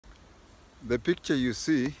The picture you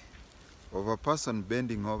see of a person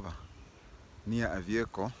bending over near a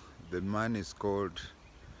vehicle, the man is called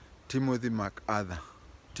Timothy MacArthur,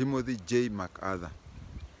 Timothy J. MacArthur.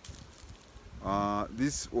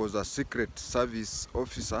 This was a Secret Service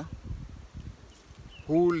officer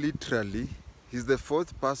who literally, he's the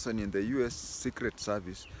fourth person in the US Secret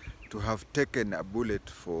Service to have taken a bullet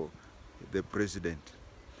for the president.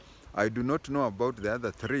 I do not know about the other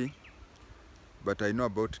three, but I know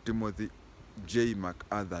about Timothy J.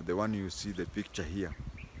 MacArthur, the one you see the picture here.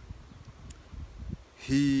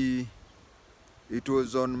 It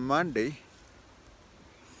was on Monday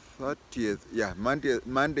 30th, yeah, Monday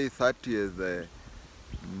 30th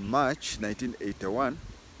March 1981,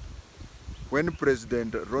 when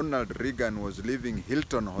President Ronald Reagan was leaving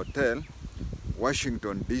Hilton Hotel,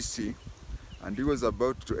 Washington, D.C., and he was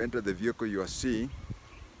about to enter the vehicle you are seeing.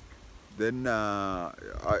 Then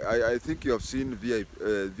I think you have seen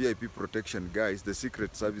VIP protection guys, the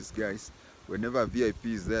Secret Service guys. Whenever a VIP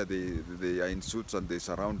is there, they are in suits and they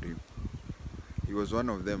surround him. He was one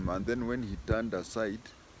of them. And then when he turned aside,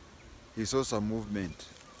 he saw some movement.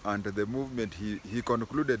 And the movement, he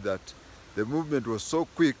concluded that the movement was so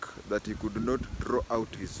quick that he could not draw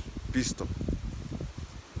out his pistol.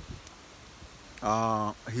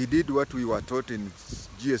 He did what we were taught in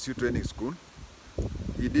GSU training school.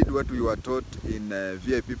 He did what we were taught in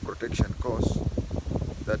VIP protection course,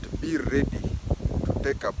 that be ready to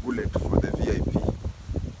take a bullet for the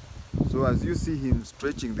VIP. So as you see him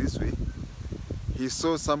stretching this way, he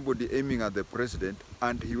saw somebody aiming at the president,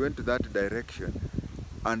 and he went that direction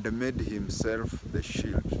and made himself the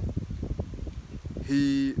shield.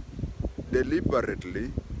 He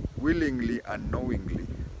deliberately, willingly and knowingly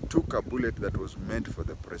took a bullet that was meant for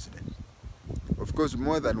the president. Of course,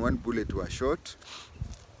 more than one bullet was shot,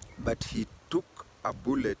 but he took a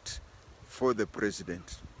bullet for the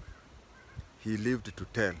president. He lived to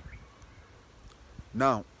tell.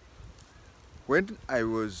 Now, when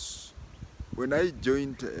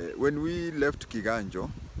we left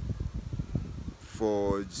Kiganjo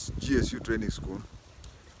for GSU training school,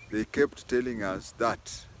 they kept telling us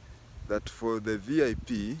that for the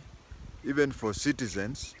VIP, even for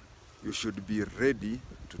citizens, you should be ready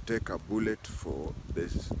to take a bullet for the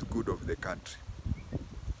good of the country.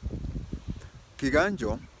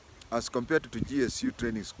 Kiganjo, as compared to GSU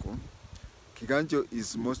training school, Kiganjo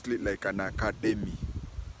is mostly like an academy.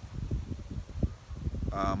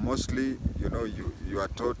 Mostly, you know, you are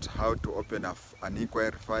taught how to open an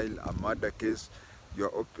inquiry file, a murder case,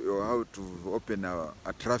 how to open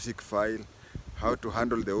a traffic file, how to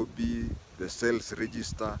handle the OB, the sales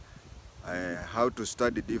register, how to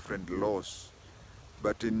study different laws.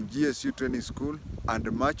 But in GSU training school,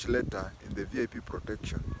 and much later in the VIP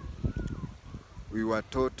protection, we were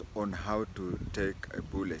taught on how to take a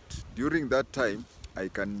bullet. During that time, I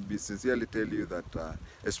can sincerely tell you that,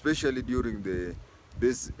 especially during the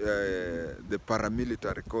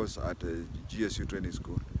paramilitary course at GSU training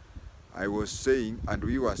school, I was saying, and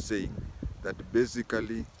we were saying, that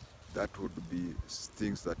basically that would be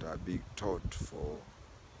things that are being taught for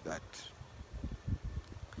that.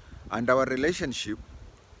 And our relationship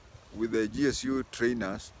with the GSU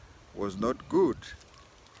trainers was not good,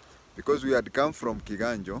 because we had come from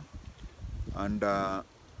Kiganjo, and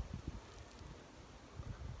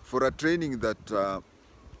for a training that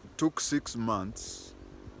took 6 months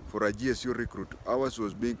for a GSU recruit, ours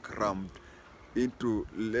was being crammed into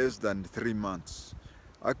less than 3 months.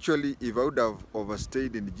 Actually, if I would have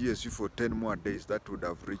overstayed in GSU for 10 more days, that would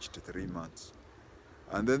have reached 3 months.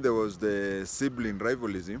 And then there was the sibling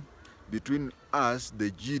rivalism between us,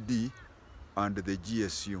 the GD, and the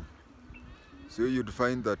GSU. So you'd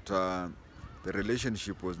find that the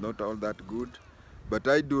relationship was not all that good. But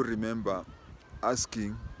I do remember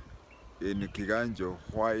asking in Kiganjo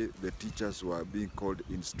why the teachers were being called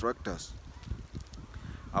instructors.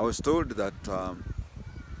 I was told that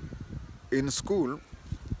in school,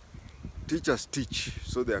 teachers teach,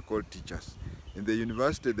 so they are called teachers. In the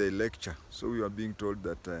university, they lecture. So we were being told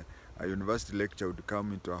that a university lecturer would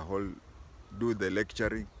come into a hall, do the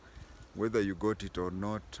lecturing, whether you got it or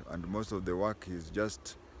not, and most of the work is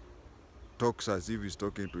just talks as if he's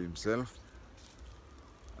talking to himself.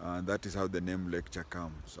 And that is how the name lecture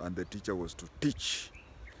comes. And the teacher was to teach.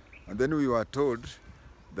 And then we were told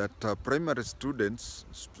that primary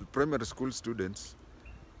school students,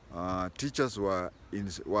 teachers were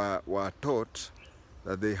taught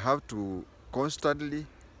that they have to constantly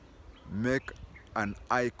make an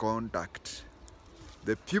eye contact.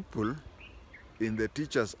 The pupil in the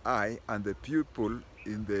teacher's eye and the pupil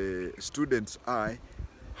in the student's eye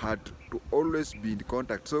had to always be in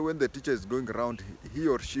contact. So when the teacher is going around, he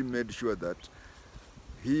or she made sure that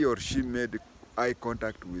he or she made eye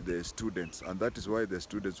contact with the students, and that is why the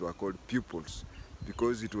students were called pupils,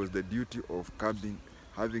 because it was the duty of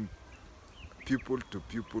having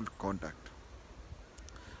pupil-to-pupil contact.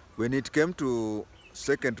 When it came to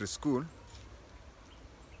secondary school,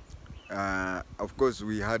 of course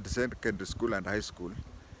we had secondary school and high school.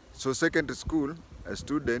 So secondary school, a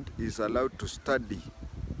student is allowed to study.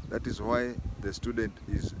 That is why the student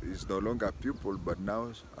is no longer a pupil, but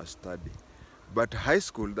now a study. But high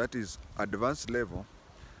school, that is advanced level,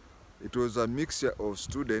 it was a mixture of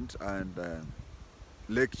student and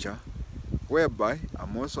lecture, whereby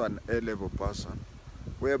I'm also an A-level person,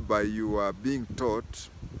 whereby you are being taught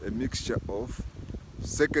a mixture of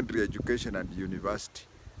secondary education and university.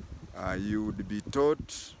 You would be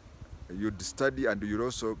taught, you'd study, and you'd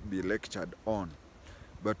also be lectured on.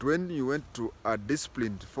 But when you went to a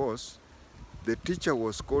disciplined force, the teacher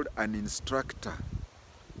was called an instructor,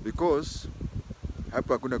 because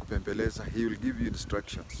hapa hakuna kupembeleza, he will give you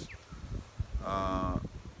instructions.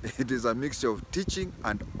 It is a mixture of teaching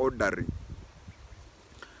and ordering.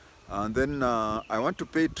 And then I want to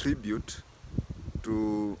pay tribute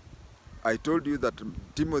to, I told you that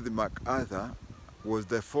Timothy MacArthur was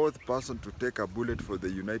the 4th person to take a bullet for the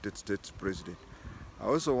United States President. I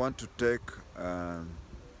also want to take,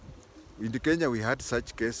 in Kenya we had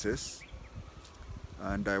such cases,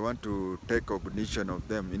 and I want to take recognition of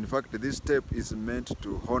them. In fact, this tape is meant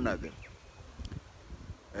to honor them.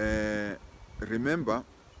 Remember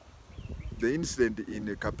the incident in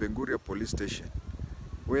the Kapenguria police station,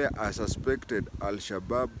 where a suspected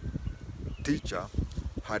Al-Shabaab teacher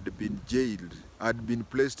had been jailed, had been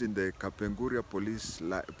placed in the Kapenguria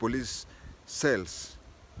police cells.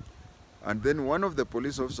 And then one of the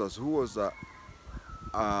police officers, who was a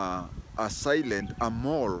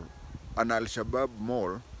mole, an Al-Shabaab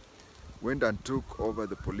mole, went and took over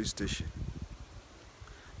the police station.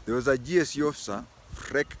 There was a GSU officer,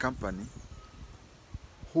 Freck Company,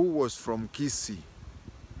 who was from Kisii.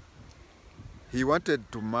 He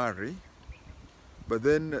wanted to marry, but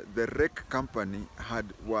then the rec company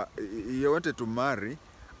he wanted to marry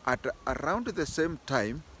at around the same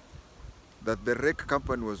time that the rec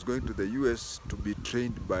company was going to the US to be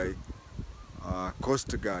trained by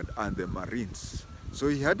Coast Guard and the Marines. So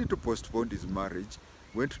he had to postpone his marriage,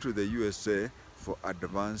 went to the USA for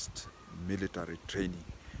advanced military training.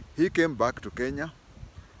 He came back to Kenya.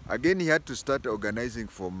 Again, he had to start organizing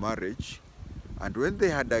for marriage. And when they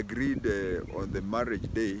had agreed on the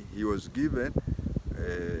marriage day, he was given,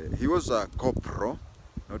 he was a corporal,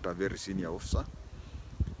 not a very senior officer.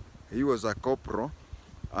 He was a corporal,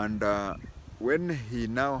 and when he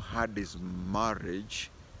now had his marriage,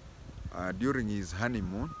 during his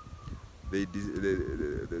honeymoon, the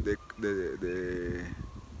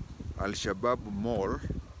Al-Shabaab mole,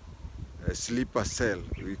 sleeper cell,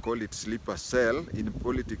 we call it sleeper cell. In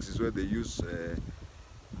politics is where they use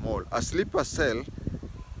mole. A sleeper cell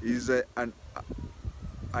is an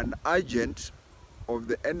agent of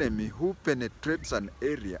the enemy who penetrates an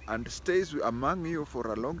area and stays among you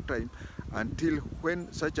for a long time, until when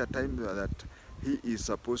such a time that he is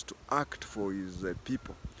supposed to act for his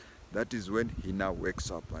people. That is when he now wakes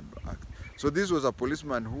up and acts. So this was a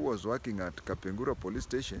policeman who was working at Kapenguria police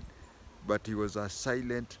station, but he was a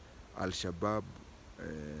silent Al-Shabaab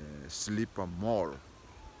sleeper mole,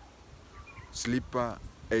 sleeper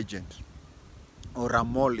agent, or a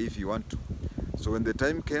mole if you want to. So when the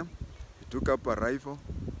time came, he took up a rifle,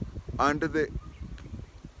 and the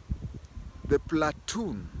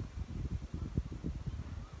platoon,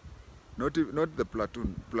 not the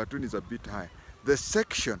platoon is a bit high, the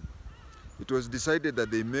section, it was decided that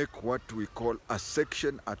they make what we call a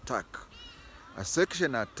section attack. A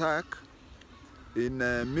section attack, in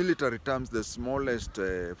military terms, the smallest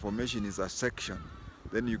formation is a section.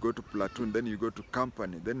 Then you go to platoon, then you go to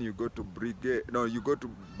company, then you go to brigade, no, you go to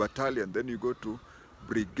battalion, then you go to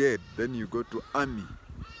brigade, then you go to army,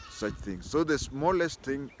 such things. So the smallest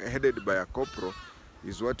thing headed by a corporal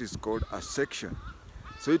is what is called a section.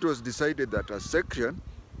 So it was decided that a section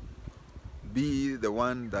be the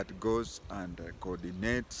one that goes and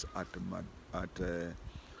coordinates at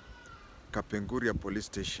Kapenguria police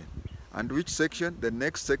station. And which section? The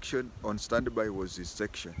next section on standby was his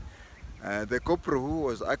section. The corporal who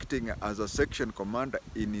was acting as a section commander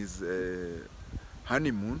in his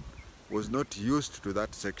honeymoon was not used to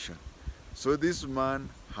that section. So this man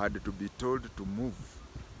had to be told to move.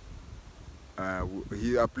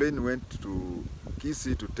 A plane went to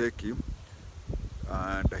Kisii to take him,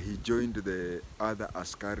 and he joined the other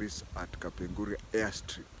Askaris at Kapenguria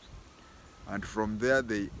airstrip. And from there,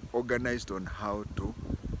 they organized on how to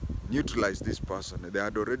neutralize this person. They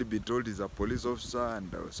had already been told he's a police officer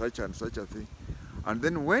and such and such a thing. And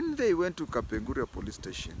then when they went to Kapenguria police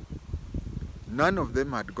station, none of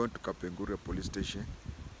them had gone to Kapenguria police station.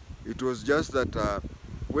 It was just that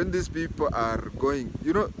when these people are going,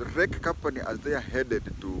 you know, the wreck company, as they are headed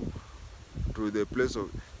to the place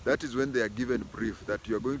of, that is when they are given brief that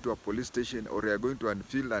you are going to a police station or you are going to a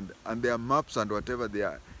field, and their maps and whatever they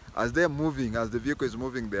are, as they are moving, as the vehicle is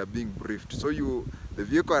moving, they are being briefed. So the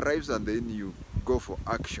vehicle arrives and then you go for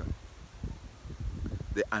action.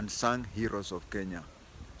 The unsung heroes of Kenya,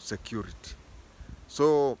 security.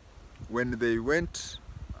 So when they went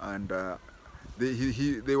and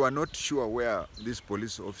they were not sure where this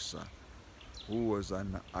police officer, who was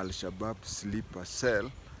an Al-Shabaab sleeper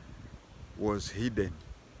cell, was hidden.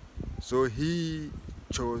 So he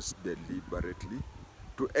chose deliberately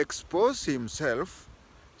to expose himself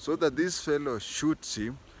so that this fellow shoots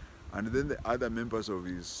him, and then the other members of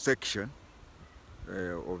his section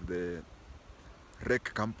of the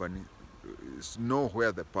wreck company know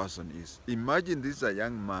where the person is. Imagine this is a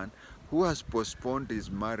young man who has postponed his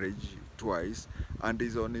marriage twice and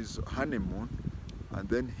is on his honeymoon, and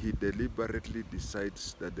then he deliberately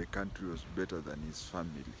decides that the country was better than his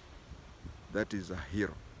family. That is a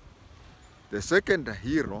hero. The second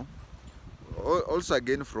hero, also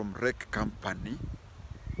again from wreck company,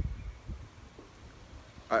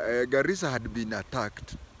 Garissa had been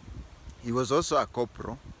attacked. He was also a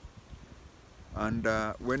corporal. And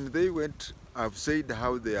when they went, I've said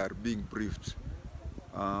how they are being briefed.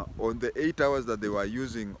 On the 8 hours that they were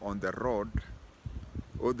using on the road,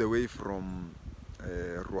 all the way from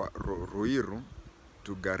Ruiru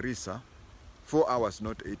to Garissa, 4 hours,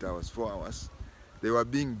 not 8 hours, 4 hours, they were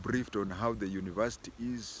being briefed on how the university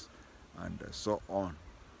is and so on.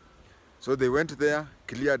 So they went there,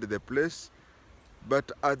 cleared the place,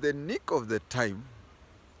 but at the nick of the time,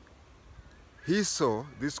 he saw,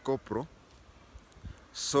 this corporal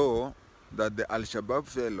saw that the Al-Shabaab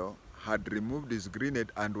fellow had removed his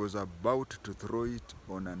grenade and was about to throw it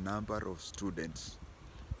on a number of students.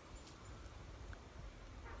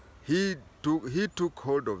 He took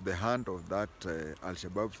hold of the hand of that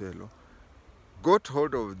Al-Shabaab fellow, got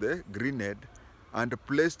hold of the grenade and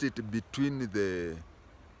placed it between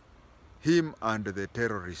him and the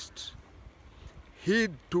terrorist. He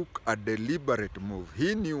took a deliberate move.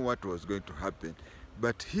 He knew what was going to happen,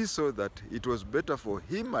 but he saw that it was better for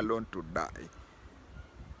him alone to die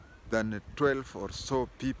than 12 or so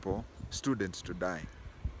people, students, to die.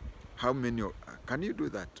 How many, can you do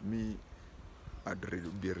that? Me, I'd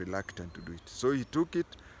be reluctant to do it. So he took it,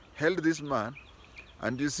 held this man,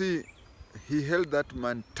 and you see, he held that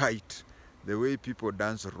man tight, the way people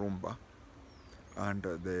dance rumba, and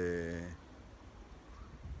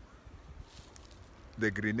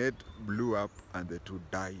the grenade blew up and the two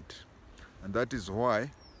died. And that is why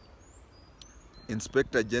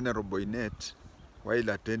Inspector General Boynet, while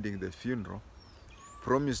attending the funeral,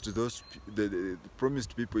 promised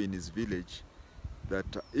promised people in his village that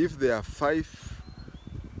if there are 5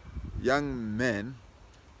 young men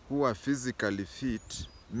who are physically fit,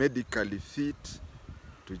 medically fit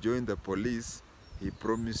to join the police, he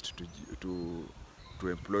promised to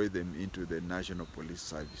employ them into the National Police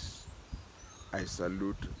Service. I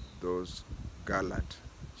salute those gallant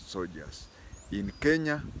soldiers in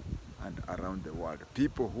Kenya and around the world,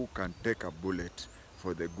 people who can take a bullet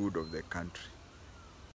for the good of the country.